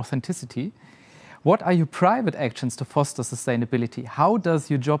leadership, authenticity. What are your private actions to foster sustainability? How does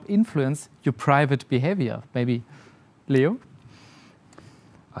your job influence your private behavior? Maybe Leo?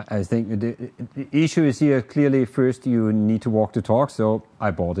 I think the issue is here clearly first you need to walk the talk. So I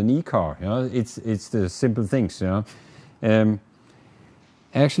bought an e-car. It's the simple things.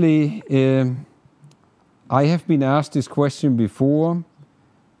 Actually, I have been asked this question before.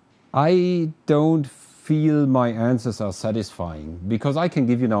 I don't feel my answers are satisfying because I can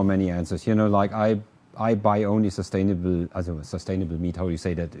give you now many answers. Like I buy only sustainable meat. How do you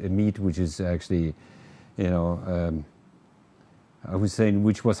say that? Meat which is actually, I was saying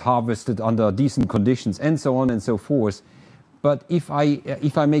which was harvested under decent conditions and so on and so forth. But if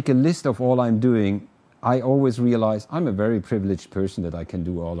I make a list of all I'm doing, I always realize I'm a very privileged person that I can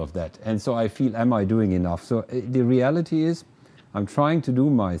do all of that. And so I feel, am I doing enough? So the reality is I'm trying to do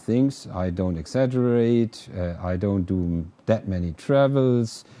my things. I don't exaggerate. I don't do that many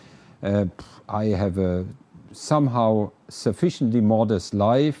travels. I have a somehow sufficiently modest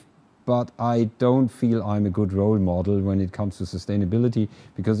life, but I don't feel I'm a good role model when it comes to sustainability,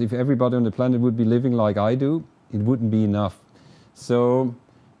 because if everybody on the planet would be living like I do, it wouldn't be enough. So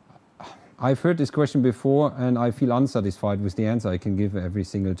I've heard this question before, and I feel unsatisfied with the answer I can give every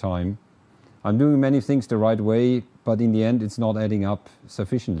single time. I'm doing many things the right way, but in the end, it's not adding up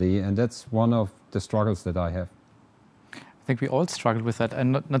sufficiently, and that's one of the struggles that I have. I think we all struggle with that.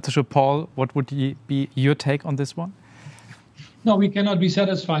 And not so sure, Paul, what would be your take on this one? No, we cannot be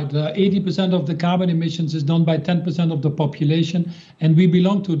satisfied. 80% of the carbon emissions is done by 10% of the population, and we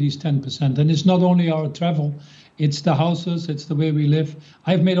belong to these 10%. And it's not only our travel, it's the houses, it's the way we live.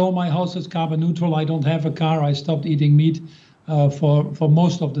 I've made all my houses carbon neutral. I don't have a car. I stopped eating meat for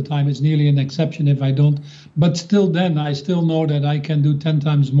most of the time. It's nearly an exception if I don't. But still then, I still know that I can do 10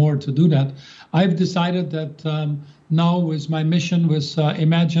 times more to do that. I've decided that now with my mission with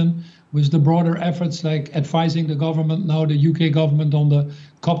Imagine, with the broader efforts like advising the government, now the UK government on the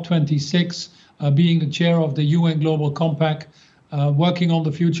COP26, being the chair of the UN Global Compact, working on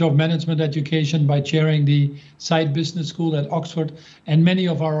the future of management education by chairing the Side Business School at Oxford, and many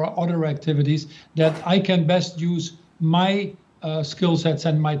of our other activities, that I can best use my skill sets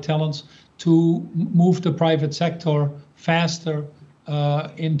and my talents to move the private sector faster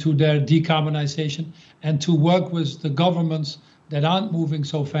into their decarbonization, and to work with the governments that aren't moving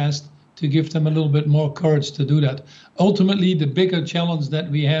so fast to give them a little bit more courage to do that. Ultimately, the bigger challenge that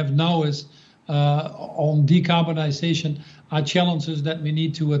we have now is on decarbonization are challenges that we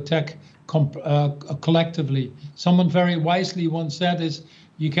need to attack collectively. Someone very wisely once said is,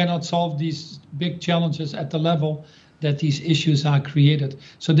 you cannot solve these big challenges at the level that these issues are created.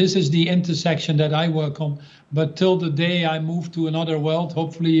 So this is the intersection that I work on. But till the day I move to another world,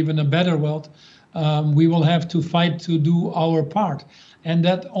 hopefully even a better world, we will have to fight to do our part. And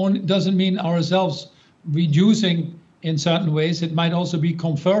that doesn't mean ourselves reducing in certain ways. It might also be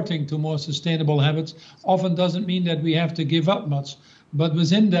converting to more sustainable habits. Often doesn't mean that we have to give up much. But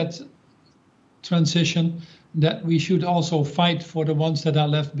within that transition, that we should also fight for the ones that are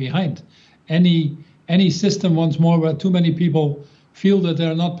left behind. Any system, once more, where too many people feel that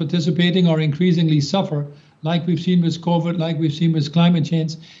they're not participating or increasingly suffer, like we've seen with COVID, like we've seen with climate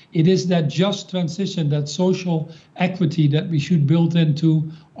change, it is that just transition, that social equity that we should build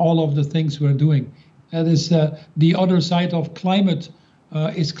into all of the things we're doing. That is the other side of climate,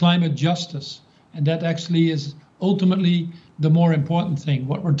 is climate justice. And that actually is ultimately the more important thing.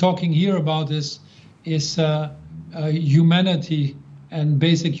 What we're talking here about is humanity and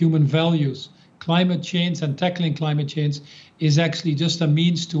basic human values. Climate change and tackling climate change is actually just a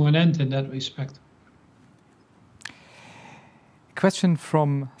means to an end in that respect. Question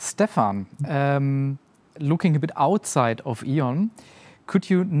from Stefan. Looking a bit outside of E.ON, could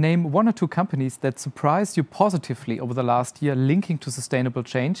you name one or two companies that surprised you positively over the last year linking to sustainable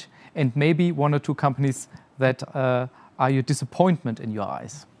change, and maybe one or two companies that are your disappointment in your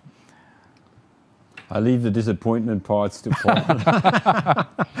eyes? I leave the disappointment parts to Paul.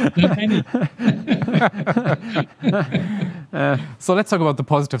 So let's talk about the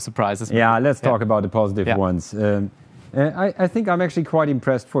positive surprises. Yeah, let's talk about the positive ones. I think I'm actually quite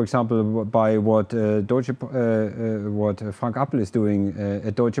impressed, for example, by what Frank Appel is doing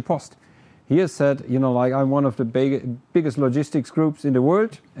at Deutsche Post. He has said, I'm one of the biggest logistics groups in the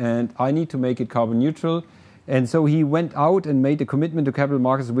world, and I need to make it carbon neutral. And so he went out and made a commitment to capital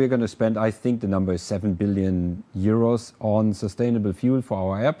markets. We're going to spend, I think the number is 7 billion euros on sustainable fuel for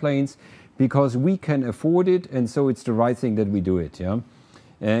our airplanes, because we can afford it, and so it's the right thing that we do it.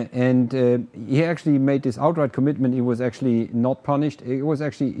 And he actually made this outright commitment. He was actually not punished. It was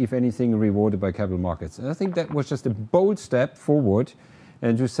actually, if anything, rewarded by capital markets. And I think that was just a bold step forward,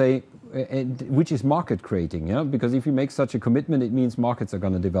 and to say, which is market creating, because if you make such a commitment, it means markets are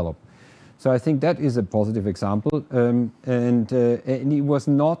going to develop. So I think that is a positive example. And it was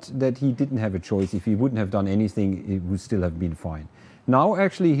not that he didn't have a choice. If he wouldn't have done anything, it would still have been fine. Now,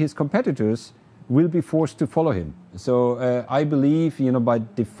 actually, his competitors will be forced to follow him. So I believe, by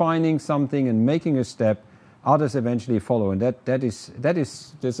defining something and making a step, others eventually follow. And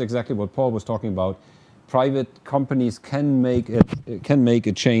that's exactly what Paul was talking about. Private companies can make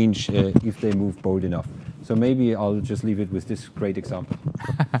a change if they move bold enough. So maybe I'll just leave it with this great example.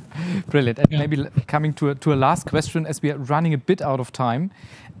 Brilliant. And maybe coming to a last question, as we are running a bit out of time.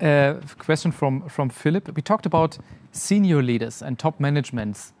 Question from Philip. We talked about senior leaders and top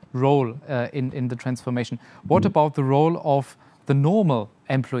management's role in the transformation. What about the role of the normal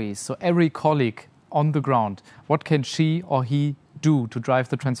employees? So every colleague on the ground, what can she or he do to drive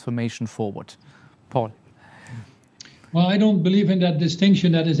the transformation forward? Paul. Well, I don't believe in that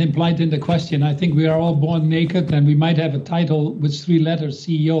distinction that is implied in the question. I think we are all born naked, and we might have a title with 3 letters,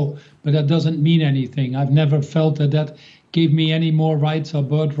 CEO, but that doesn't mean anything. I've never felt that that gave me any more rights or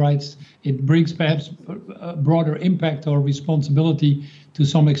birth rights. It brings perhaps a broader impact or responsibility to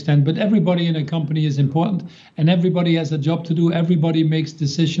some extent, but everybody in a company is important, and everybody has a job to do. Everybody makes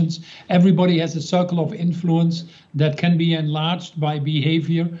decisions. Everybody has a circle of influence that can be enlarged by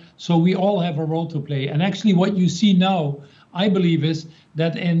behavior. So we all have a role to play. And actually what you see now, I believe, is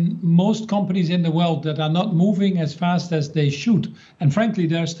that in most companies in the world that are not moving as fast as they should, and frankly,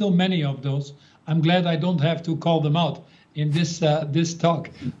 there are still many of those. I'm glad I don't have to call them out in this talk,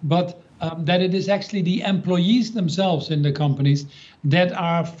 but that it is actually the employees themselves in the companies that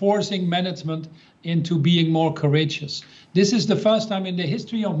are forcing management into being more courageous. This is the first time in the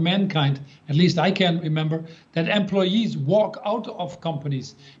history of mankind, at least I can remember, that employees walk out of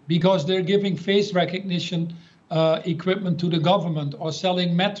companies because they're giving face recognition equipment to the government, or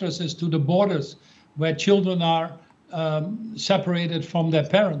selling mattresses to the borders where children are separated from their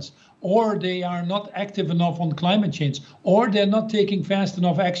parents, or they are not active enough on climate change, or they're not taking fast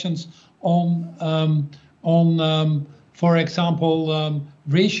enough actions on for example,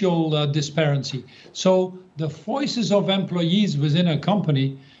 racial disparity. So the voices of employees within a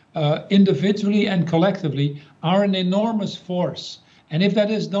company, individually and collectively, are an enormous force. And if that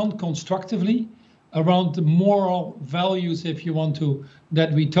is done constructively around the moral values, if you want to,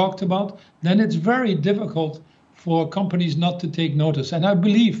 that we talked about, then it's very difficult for companies not to take notice. And I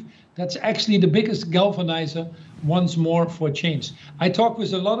believe that's actually the biggest galvanizer once more for change. I talk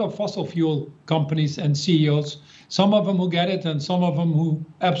with a lot of fossil fuel companies and CEOs, some of them who get it and some of them who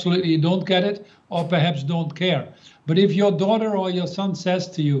absolutely don't get it or perhaps don't care. But if your daughter or your son says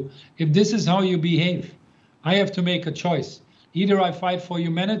to you, if this is how you behave, I have to make a choice. Either I fight for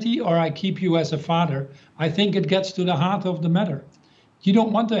humanity or I keep you as a father. I think it gets to the heart of the matter. You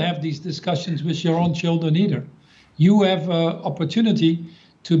don't want to have these discussions with your own children either. You have an opportunity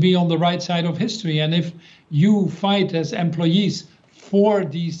to be on the right side of history. And if you fight as employees for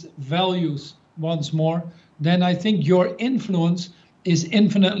these values once more, then I think your influence is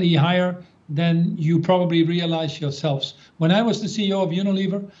infinitely higher than you probably realize yourselves. When I was the CEO of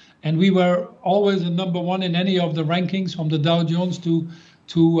Unilever, and we were always the #1 in any of the rankings, from the Dow Jones to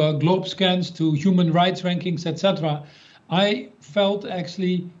Globe Scans to human rights rankings, etc., I felt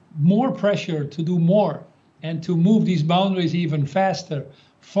actually more pressure to do more and to move these boundaries even faster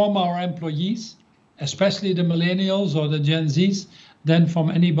from our employees, especially the millennials or the Gen Zs, than from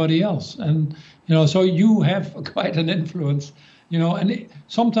anybody else. And so you have quite an influence, and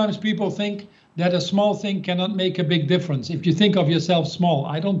sometimes people think that a small thing cannot make a big difference. If you think of yourself small,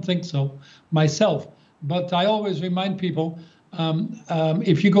 I don't think so myself, but I always remind people,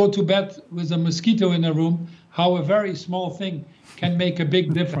 if you go to bed with a mosquito in a room, how a very small thing can make a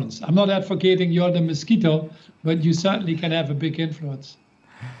big difference. I'm not advocating you're the mosquito, but you certainly can have a big influence.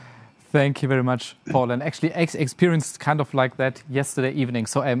 Thank you very much, Paul. And actually experienced kind of like that yesterday evening,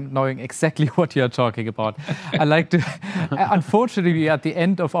 so I'm knowing exactly what you're talking about. I'd like to, unfortunately, we are at the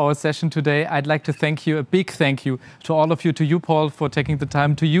end of our session today. I'd like to thank you, a big thank you to all of you, to you, Paul, for taking the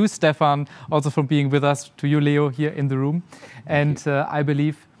time, to you, Stefan, also for being with us, to you, Leo, here in the room. And I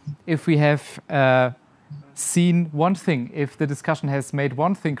believe if we have seen one thing, if the discussion has made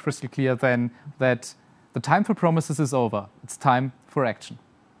one thing crystal clear, then that the time for promises is over. It's time for action.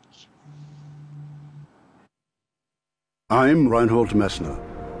 I'm Reinhold Messner,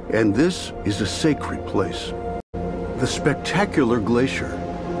 and this is a sacred place. The spectacular glacier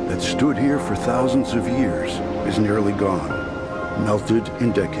that stood here for thousands of years is nearly gone, melted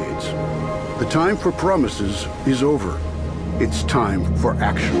in decades. The time for promises is over. It's time for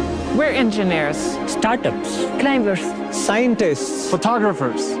action. We're engineers, startups, climbers, scientists,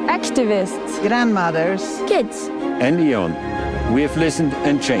 photographers, activists, grandmothers, kids, and E.ON. We have listened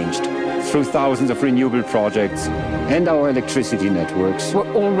and changed through thousands of renewable projects and our electricity networks.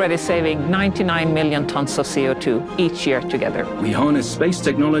 We're already saving 99 million tons of CO2 each year together. We harness space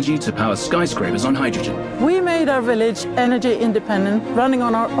technology to power skyscrapers on hydrogen. We made our village energy independent, running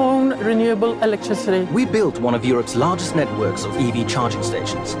on our own renewable electricity. We built one of Europe's largest networks of EV charging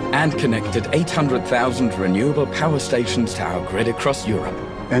stations and connected 800,000 renewable power stations to our grid across Europe.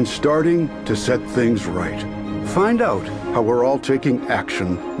 And starting to set things right. Find out how we're all taking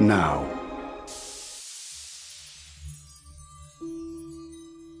action now.